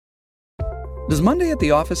Does Monday at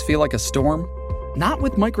the office feel like a storm? Not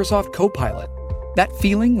with Microsoft Copilot. That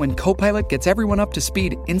feeling when Copilot gets everyone up to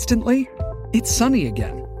speed instantly? It's sunny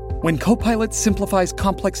again. When Copilot simplifies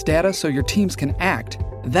complex data so your teams can act,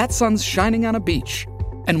 that sun's shining on a beach.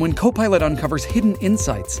 And when Copilot uncovers hidden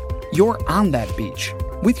insights, you're on that beach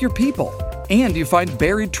with your people, and you find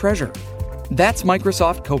buried treasure. That's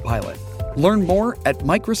Microsoft Copilot. Learn more at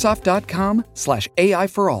Microsoft.com/AI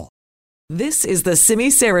for all. This is the Simi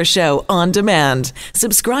Sara Show on demand.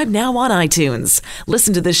 Subscribe now on iTunes.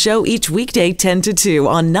 Listen to the show each weekday 10 to 2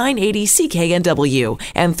 on 980 CKNW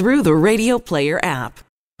and through the Radio Player app.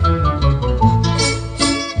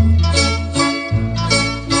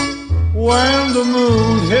 When the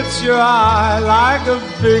moon hits your eye like a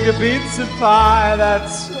big pizza pie,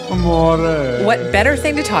 that's amore. What better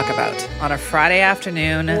thing to talk about on a Friday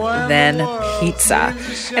afternoon than pizza?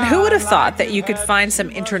 And who would have thought that you could find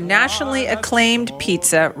some internationally acclaimed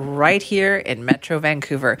pizza right here in Metro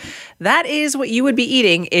Vancouver? That is what you would be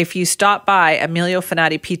eating if you stopped by Emilio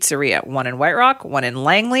Finati Pizzeria, one in White Rock, one in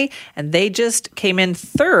Langley, and they just came in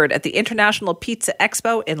third at the International Pizza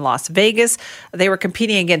Expo in Las Vegas. They were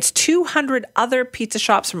competing against 200 other pizza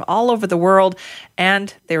shops from all over the world,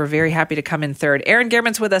 and they were very happy to come in third. Aaron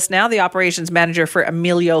Gehrman's with us now, the operations manager for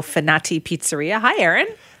Emilio Finati Pizzeria. Hi, Aaron.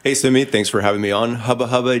 Hey, Simi. Thanks for having me on. Hubba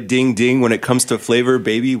hubba, ding ding. When it comes to flavor,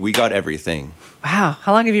 baby, we got everything. Wow.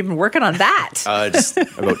 How long have you been working on that? Just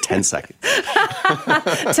about 10 seconds.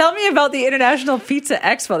 Tell me about the International Pizza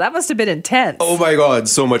Expo. That must have been intense. Oh my God.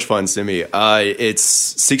 So much fun, Simi. It's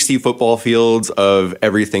 60 football fields of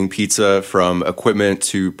everything pizza, from equipment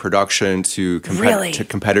to production to, to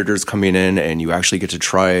competitors coming in, and you actually get to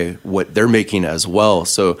try what they're making as well.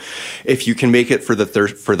 So if you can make it for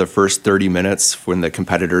the first 30 minutes when the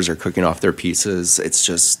competitors are cooking off their pizzas, it's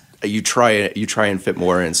just... You try and fit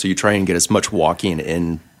more in, so you try and get as much walking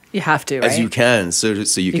in. You have to, right? As you can, so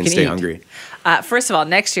you can stay hungry. First of all,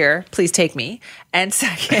 next year, please take me. And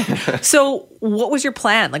second, so what was your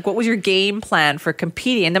plan? Like, what was your game plan for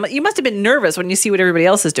competing? And you must have been nervous when you see what everybody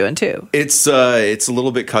else is doing too. It's a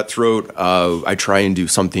little bit cutthroat. I try and do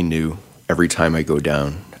something new every time I go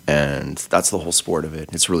down, and that's the whole sport of it.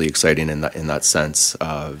 It's really exciting in that sense.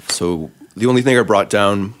 So the only thing I brought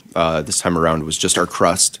down this time around was just our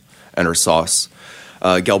crust and our sauce.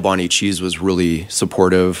 Galbani Cheese was really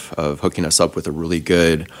supportive of hooking us up with a really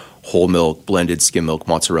good whole milk, blended skim milk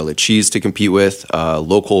mozzarella cheese to compete with.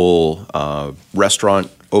 Local restaurant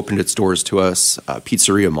opened its doors to us,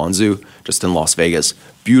 Pizzeria Monzu, just in Las Vegas.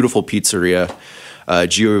 Beautiful pizzeria.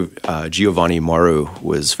 Giovanni Maru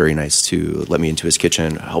was very nice to let me into his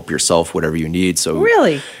kitchen, help yourself, whatever you need. So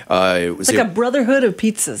really, it was like a brotherhood of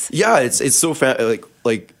pizzas. Yeah, it's so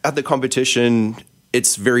like at the competition,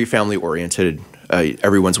 it's very family oriented.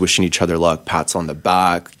 Everyone's wishing each other luck, pats on the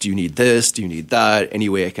back. Do you need this? Do you need that? Any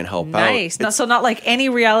way I can help out? Nice. So not like any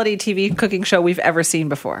reality TV cooking show we've ever seen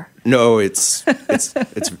before. No, it's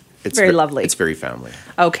very lovely. It's very family.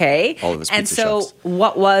 Okay. All of us and pizza so chefs.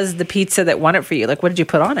 what was the pizza that won it for you? Like, what did you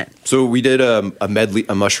put on it? So we did a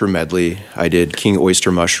mushroom medley. I did king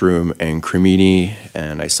oyster mushroom and cremini,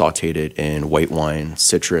 and I sauteed it in white wine,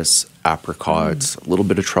 citrus, apricots, a little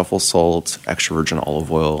bit of truffle salt, extra virgin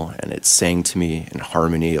olive oil, and it sang to me in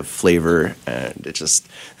harmony of flavor, and it just,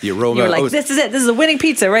 the aroma. You were like, this is it. This is a winning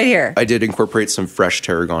pizza right here. I did incorporate some fresh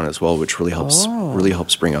tarragon as well, which really helps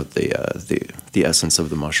bring out the essence of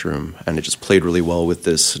the mushroom, and it just played really well with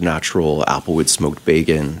this natural applewood smoked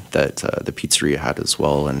bacon that the pizzeria had as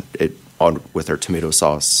well, and it with our tomato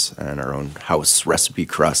sauce and our own house recipe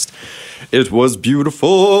crust. It was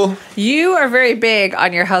beautiful. You are very big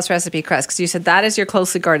on your house recipe crust because you said that is your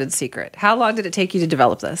closely guarded secret. How long did it take you to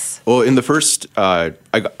develop this? Well, in the first, I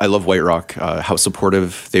love White Rock, how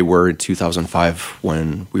supportive they were in 2005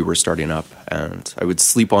 when we were starting up. And I would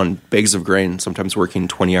sleep on bags of grain, sometimes working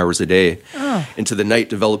 20 hours a day into the night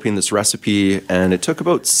developing this recipe. And it took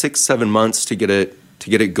about 6-7 months to get it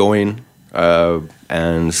going.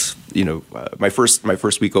 And you know, my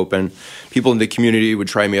first week open, people in the community would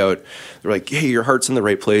try me out. They're like, "Hey, your heart's in the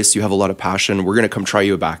right place. You have a lot of passion. We're going to come try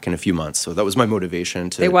you back in a few months." So that was my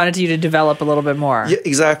motivation. They wanted you to develop a little bit more. Yeah,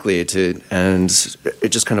 exactly. And it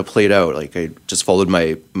just kind of played out. Like I just followed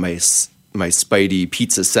my spidey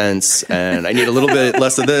pizza sense, and I need a little bit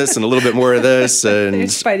less of this and a little bit more of this. And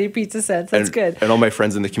spidey pizza sense, that's good. And all my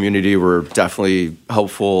friends in the community were definitely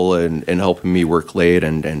helpful in helping me work late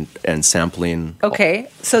and sampling. Okay,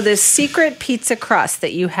 so this secret pizza crust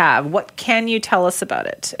that you have, what can you tell us about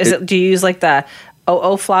it? Do you use like the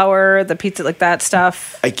OO flour, the pizza, like that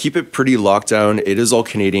stuff? I keep it pretty locked down. It is all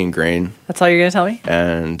Canadian grain. That's all you're going to tell me?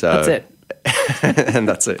 And that's it. And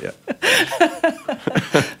that's it, yeah.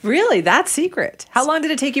 Really? That secret? How long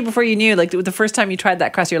did it take you before you knew? Like the first time you tried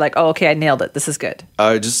that crust, you're like, oh, okay, I nailed it. This is good.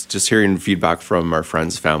 Just hearing feedback from our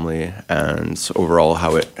friends, family, and overall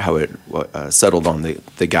how it settled on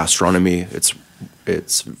the gastronomy.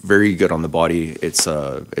 It's very good on the body. It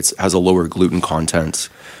has a lower gluten content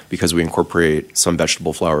because we incorporate some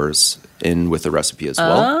vegetable flours in with the recipe as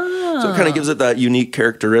well. So it kind of gives it that unique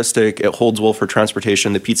characteristic. It holds well for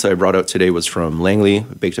transportation. The pizza I brought out today was from Langley.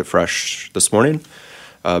 Baked it fresh this morning.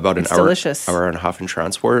 About an hour and a half in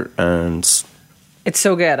transport, and it's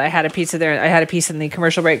so good. I had a pizza there. I had a piece in the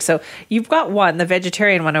commercial break. So you've got the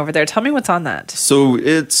vegetarian one over there. Tell me what's on that. So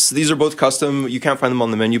these are both custom. You can't find them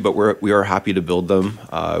on the menu, but we are happy to build them.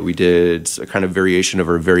 We did a kind of variation of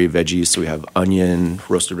our very veggies. So we have onion,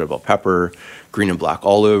 roasted red bell pepper, green and black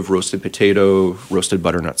olive, roasted potato, roasted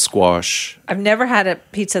butternut squash. I've never had a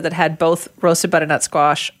pizza that had both roasted butternut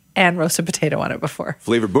squash and roasted potato on it before.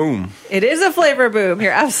 Flavor boom. It is a flavor boom.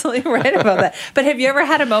 You're absolutely right about that. But have you ever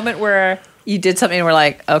had a moment where you did something and we're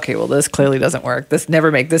like, okay, well, this clearly doesn't work.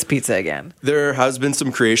 Never make this pizza again. There has been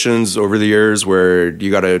some creations over the years where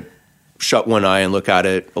you got to shut one eye and look at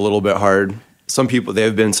it a little bit hard. They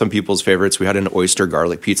have been some people's favorites. We had an oyster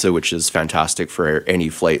garlic pizza, which is fantastic for any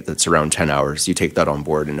flight that's around 10 hours. You take that on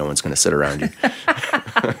board and no one's going to sit around you.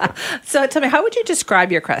 So tell me, how would you describe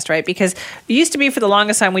your crust, right? Because it used to be for the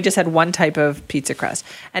longest time, we just had one type of pizza crust.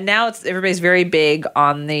 And now everybody's very big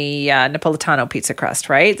on the Napolitano pizza crust,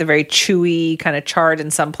 right? The very chewy, kind of charred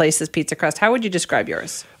in some places pizza crust. How would you describe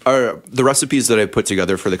yours? The recipes that I put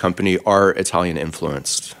together for the company are Italian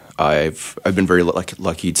influenced. I've been very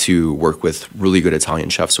lucky to work with really good Italian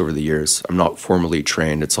chefs over the years. I'm not formally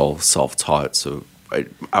trained. It's all self-taught. So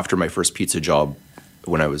after my first pizza job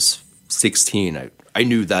when I was 16, I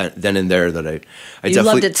knew that then and there that I definitely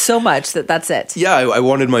loved it so much that's it. Yeah, I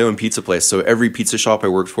wanted my own pizza place. So every pizza shop I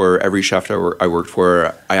worked for, every chef I worked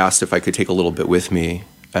for, I asked if I could take a little bit with me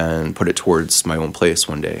and put it towards my own place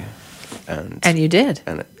one day. And you did.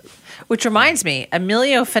 Which reminds me,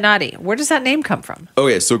 Emilio Finati. Where does that name come from?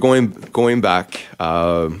 Okay, so going back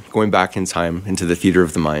in time into the theater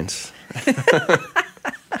of the mind.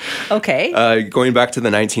 Okay. Going back to the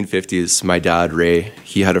 1950s, my dad Ray,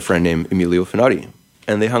 he had a friend named Emilio Finati,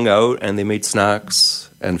 and they hung out and they made snacks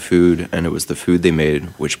and food, and it was the food they made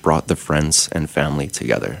which brought the friends and family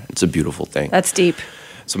together. It's a beautiful thing. That's deep.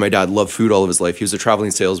 So my dad loved food all of his life. He was a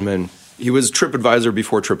traveling salesman. He was TripAdvisor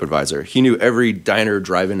before TripAdvisor. He knew every diner,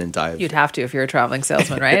 drive-in, and dive. You'd have to if you're a traveling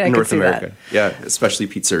salesman, right? In North America. Yeah, especially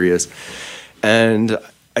pizzerias. And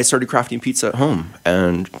I started crafting pizza at home.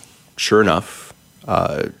 And sure enough...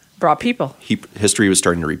 brought people. History was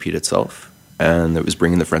starting to repeat itself. And it was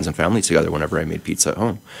bringing the friends and family together whenever I made pizza at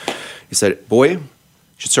home. He said, boy, you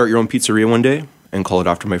should start your own pizzeria one day and call it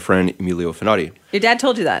after my friend Emilio Finati. Your dad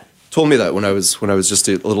told you that? Told me that when I was just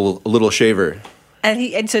a little shaver.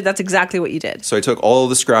 And so that's exactly what you did. So I took all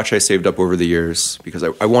the scratch I saved up over the years because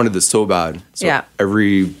I wanted this so bad. So yeah.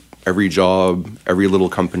 Every job, every little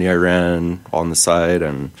company I ran on the side,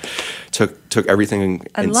 and took everything.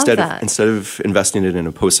 Instead of investing it in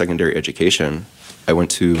a post-secondary education, I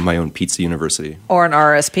went to my own pizza university. Or an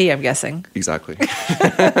RSP, I'm guessing. Exactly.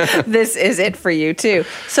 This is it for you, too.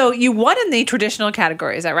 So you won in the traditional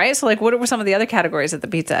category, is that right? So what were some of the other categories at the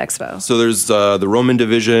Pizza Expo? So there's the Roman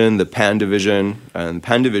division, the Pan division. And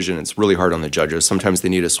Pan division, it's really hard on the judges. Sometimes they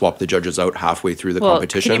need to swap the judges out halfway through the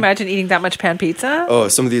competition. Can you imagine eating that much pan pizza? Oh,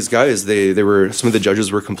 some of these guys, some of the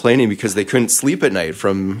judges were complaining because they couldn't sleep at night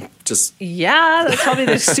from just... Yeah, that's probably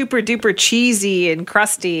the super duper cheesy and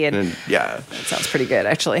crusty. And yeah. That sounds pretty good,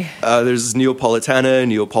 actually. There's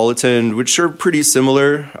Neapolitan, which are pretty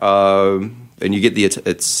similar. And you get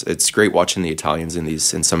it's great watching the Italians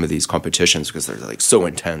in some of these competitions because they're like so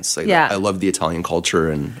intense. I love the Italian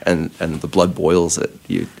culture and the blood boils.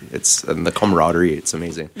 And the camaraderie. It's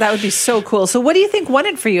amazing. That would be so cool. So what do you think won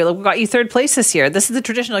it for you? We got you third place this year. This is the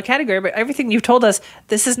traditional category, but everything you've told us,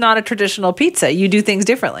 this is not a traditional pizza. You do things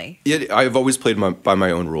differently. Yeah, I've always played by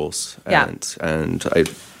my own rules. And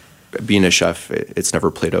being a chef, it's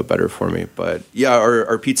never played out better for me. But yeah,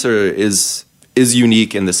 our pizza is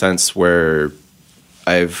unique in the sense where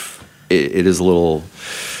it is a little,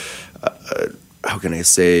 how can I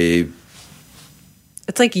say?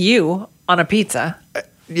 It's like you on a pizza.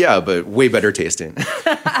 Yeah, but way better tasting.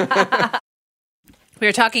 We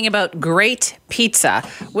are talking about great pizza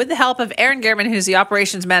with the help of Aaron Gehrman, who's the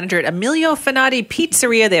operations manager at Emilio Finati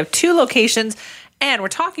Pizzeria. They have 2 locations. And we're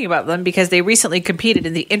talking about them because they recently competed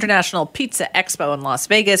in the International Pizza Expo in Las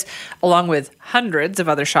Vegas, along with hundreds of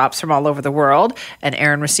other shops from all over the world. And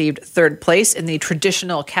Aaron received 3rd place in the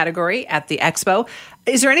traditional category at the expo.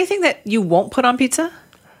 Is there anything that you won't put on pizza?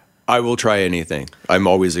 I will try anything. I'm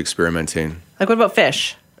always experimenting. Like, what about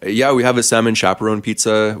fish? Yeah, we have a salmon chaperone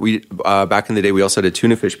pizza. We back in the day we also had a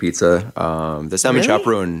tuna fish pizza. The salmon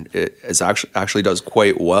chaperone is actually does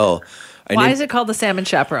quite well. Why is it called the salmon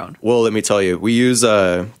chaperone? Well, let me tell you, we use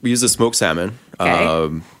a smoked salmon.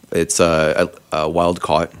 Okay. It's a wild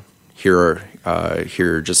caught here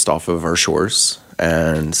just off of our shores.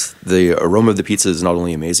 And the aroma of the pizza is not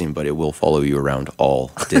only amazing, but it will follow you around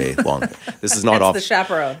all day long. This is not the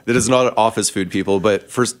chaperone. It is not office food, people.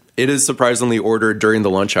 But first, it is surprisingly ordered during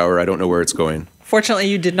the lunch hour. I don't know where it's going. Fortunately,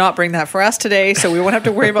 you did not bring that for us today, so we won't have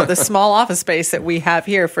to worry about the small office space that we have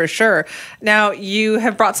here for sure. Now, you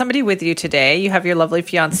have brought somebody with you today. You have your lovely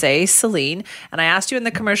fiancée, Celine, and I asked you in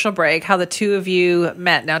the commercial break how the two of you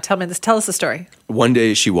met. Now, tell us the story. One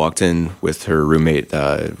day, she walked in with her roommate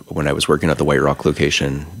when I was working at the White Rock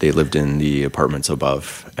location. They lived in the apartments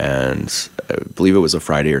above, and I believe it was a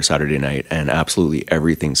Friday or Saturday night, and absolutely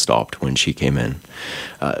everything stopped when she came in.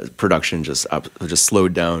 Production just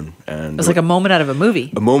slowed down, and it was like a moment out of a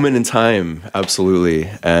movie. A moment in time, absolutely.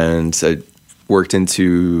 And it worked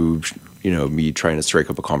into me trying to strike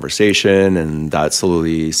up a conversation, and that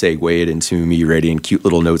slowly segued into me writing cute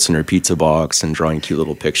little notes in her pizza box and drawing cute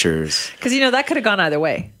little pictures. Because that could have gone either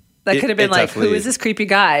way. That could have been like, who is this creepy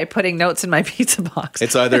guy putting notes in my pizza box?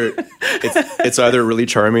 It's either really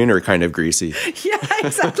charming or kind of greasy. Yeah,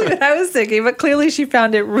 exactly what I was thinking. But clearly she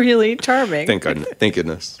found it really charming. Thank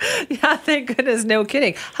goodness. Yeah, thank goodness. No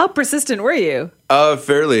kidding. How persistent were you?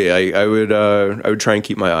 Fairly. I would try and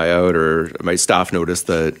keep my eye out, or my staff noticed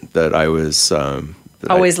that I was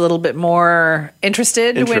always a little bit more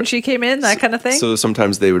interested when she came in, that kind of thing. So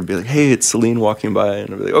sometimes they would be like, "Hey, it's Celine walking by,"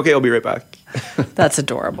 and I'd be like, "Okay, I'll be right back." That's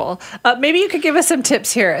adorable. Maybe you could give us some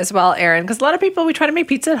tips here as well, Aaron, because a lot of people, we try to make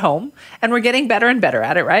pizza at home, and we're getting better and better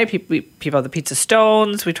at it, right? People have the pizza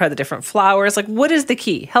stones. We try the different flours. Like, what is the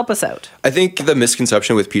key? Help us out. I think the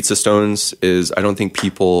misconception with pizza stones is I don't think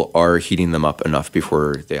people are heating them up enough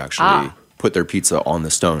before they actually put their pizza on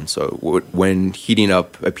the stone. So when heating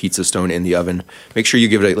up a pizza stone in the oven, make sure you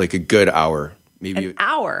give it like a good hour. Maybe an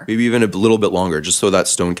hour? Maybe even a little bit longer, just so that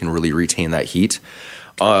stone can really retain that heat.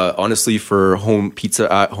 Honestly, for home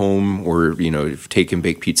pizza at home, or take and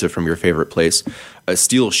bake pizza from your favorite place, a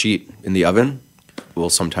steel sheet in the oven will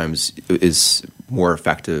sometimes is more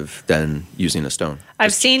effective than using a stone.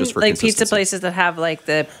 I've seen like pizza places that have like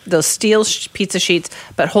those steel pizza sheets,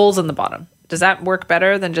 but holes in the bottom. Does that work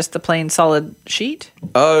better than just the plain solid sheet?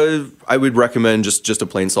 I would recommend just a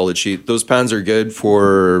plain solid sheet. Those pans are good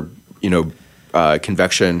for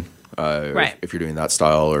convection. Right. If you're doing that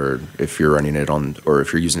style, or if you're running it on, or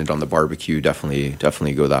if you're using it on the barbecue,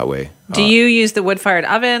 definitely go that way. Do you use the wood-fired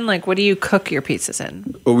oven? Like, what do you cook your pizzas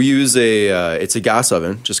in? Well, we use it's a gas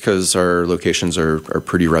oven, just because our locations are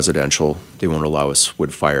pretty residential. They won't allow us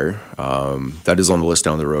wood fire. That is on the list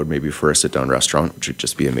down the road, maybe for a sit-down restaurant, which would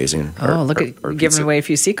just be amazing. Look at you giving away a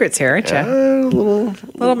few secrets here, aren't you? A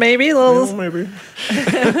little maybe.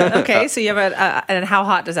 Okay, so you have and how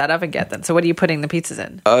hot does that oven get then? So what are you putting the pizzas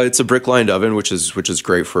in? It's a brick-lined oven, which is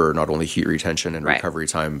great for not only heat retention and recovery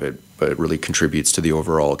time, but it really contributes to the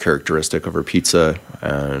overall characteristic of our pizza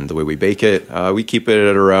and the way we bake it. We keep it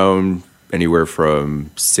at around anywhere from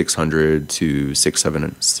 600 to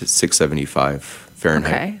 675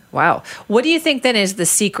 Fahrenheit. Okay. Wow. What do you think then is the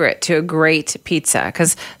secret to a great pizza?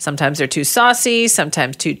 Because sometimes they're too saucy,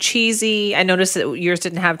 sometimes too cheesy. I noticed that yours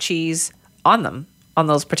didn't have cheese on them, on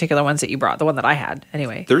those particular ones that you brought. The one that I had,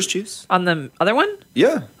 anyway. There's cheese. On the other one?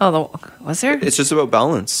 Yeah. Oh, was there? It's just about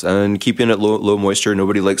balance and keeping it low moisture.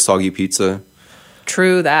 Nobody likes soggy pizza.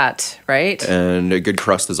 True that, right? And a good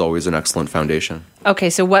crust is always an excellent foundation.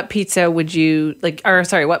 Okay, so what pizza would you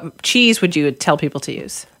what cheese would you tell people to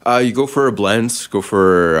use? You go for a blend. Go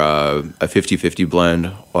for a 50-50 blend,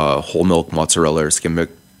 whole milk mozzarella or skim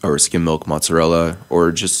milk mozzarella,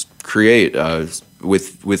 or just create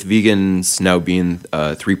with vegans now being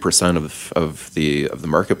 3% of the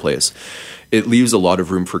marketplace. It leaves a lot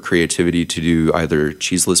of room for creativity to do either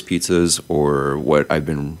cheeseless pizzas, or what I've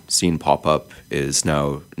been seeing pop up is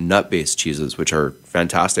now nut-based cheeses, which are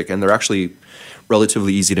fantastic, and they're actually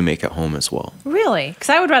relatively easy to make at home as well. Really? Because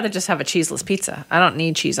I would rather just have a cheeseless pizza. I don't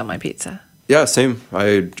need cheese on my pizza. Yeah, same.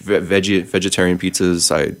 Vegetarian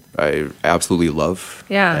pizzas I absolutely love.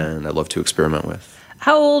 Yeah. And I love to experiment with.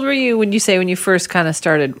 How old were you when you first kind of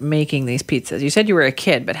started making these pizzas? You said you were a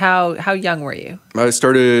kid, but how young were you? I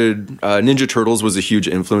started Ninja Turtles was a huge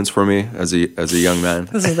influence for me as a young man.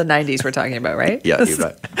 This is the 90s we're talking about, right? Yeah, you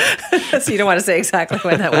bet. So you don't want to say exactly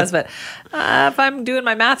when that was, but if I'm doing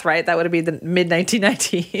my math right, that would have been the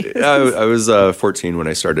mid-1990s. I was 14 when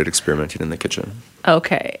I started experimenting in the kitchen.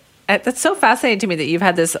 Okay. That's so fascinating to me that you've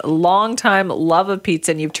had this long time love of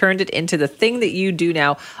pizza and you've turned it into the thing that you do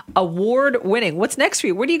now, award winning. What's next for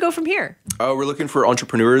you? Where do you go from here? We're looking for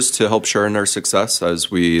entrepreneurs to help share in our success as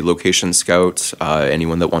we location scout.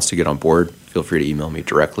 Anyone that wants to get on board, feel free to email me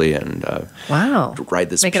directly and ride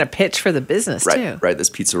this. Making a pitch for the business too. Ride this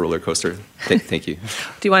pizza roller coaster. Thank you.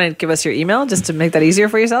 Do you want to give us your email just to make that easier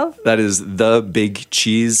for yourself? That is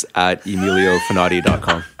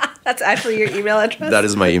thebigcheese@emiliofinati.com. That's actually your email address? That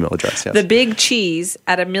is my email address, yes.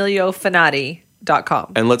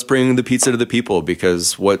 thebigcheese@emiliofinati.com. And let's bring the pizza to the people,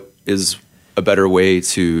 because what is a better way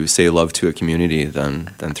to say love to a community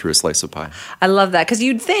than through a slice of pie? I love that, because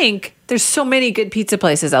you'd think there's so many good pizza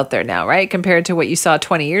places out there now, right? Compared to what you saw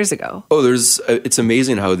 20 years ago. Oh, it's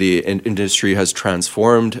amazing how the industry has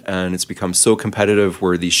transformed, and it's become so competitive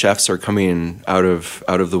where these chefs are coming out of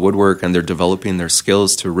the woodwork and they're developing their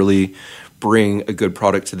skills to really bring a good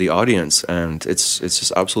product to the audience, and it's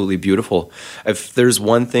just absolutely beautiful. If there's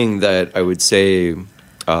one thing that I would say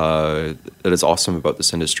that is awesome about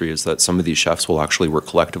this industry, is that some of these chefs will actually work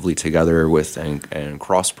collectively together with and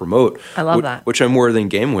cross promote. I love that. Which I'm more than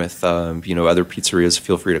game with. Other pizzerias,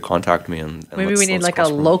 feel free to contact me and maybe we need like a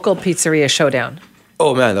local pizzeria showdown.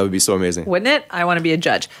 Oh man, that would be so amazing. Wouldn't it? I want to be a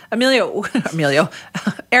judge. Emilio,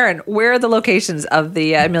 Aaron, where are the locations of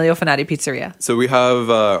the Emilio Finati Pizzeria? So we have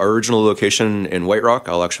our original location in White Rock.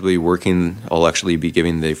 I'll actually be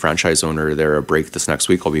giving the franchise owner there a break this next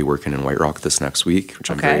week. I'll be working in White Rock this next week, which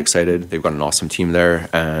I'm very excited. They've got an awesome team there.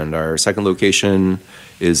 And our second location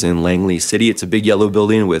is in Langley City. It's a big yellow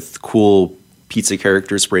building with cool pizza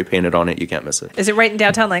characters spray painted on it. You can't miss it. Is it right in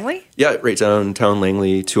downtown Langley? Yeah, right downtown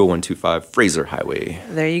Langley, 20125 Fraser Highway.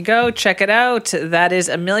 There you go. Check it out. That is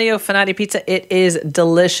Emilio Finati Pizza. It is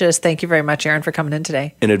delicious. Thank you very much, Aaron, for coming in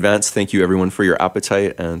today. In advance, thank you everyone for your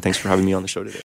appetite, and thanks for having me on the show today.